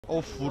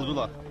Of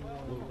vurdular.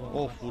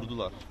 Of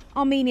vurdular.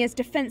 Armenia's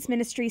defense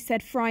ministry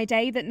said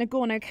Friday that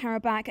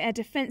Nagorno-Karabakh air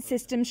defense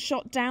systems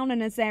shot down an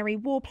Azeri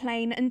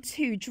warplane and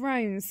 2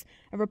 drones,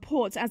 a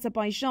report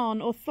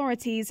Azerbaijan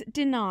authorities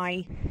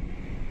deny.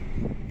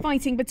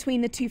 Fighting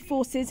between the two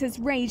forces has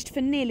raged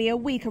for nearly a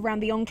week around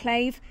the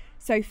enclave.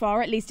 So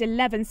far, at least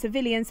 11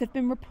 civilians have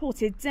been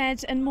reported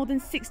dead and more than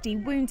 60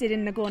 wounded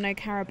in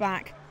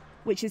Nagorno-Karabakh,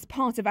 which is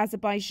part of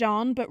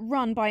Azerbaijan but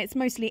run by its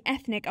mostly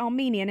ethnic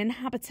Armenian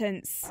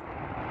inhabitants.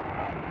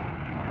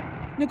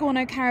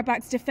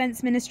 Nagorno-Karabakh's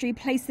defense ministry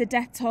placed the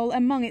death toll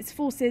among its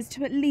forces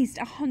to at least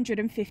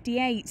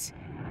 158.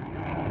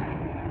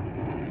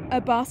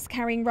 A bus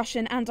carrying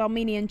Russian and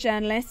Armenian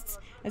journalists,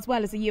 as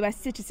well as a US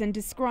citizen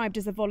described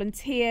as a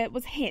volunteer,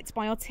 was hit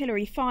by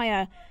artillery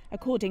fire,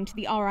 according to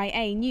the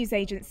RIA news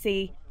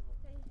agency.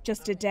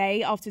 Just a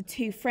day after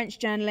 2 French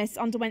journalists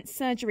underwent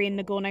surgery in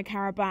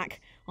Nagorno-Karabakh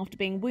after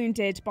being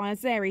wounded by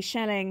Azeri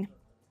shelling.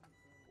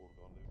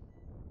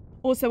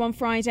 Also on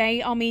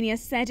Friday, Armenia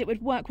said it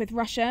would work with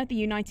Russia, the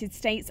United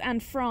States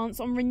and France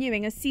on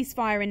renewing a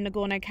ceasefire in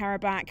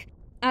Nagorno-Karabakh.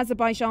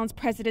 Azerbaijan's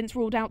president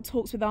ruled out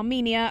talks with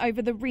Armenia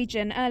over the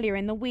region earlier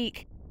in the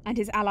week, and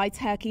his ally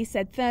Turkey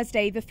said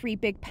Thursday the 3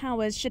 big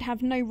powers should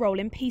have no role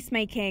in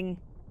peacemaking.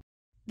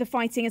 The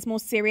fighting is more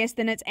serious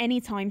than at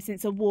any time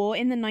since a war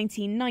in the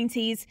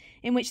 1990s,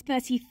 in which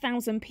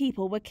 30,000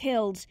 people were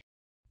killed.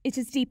 It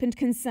has deepened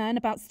concern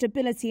about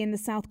stability in the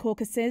South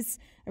Caucasus,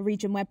 a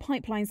region where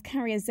pipelines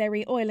carry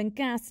Azeri oil and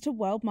gas to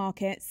world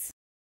markets.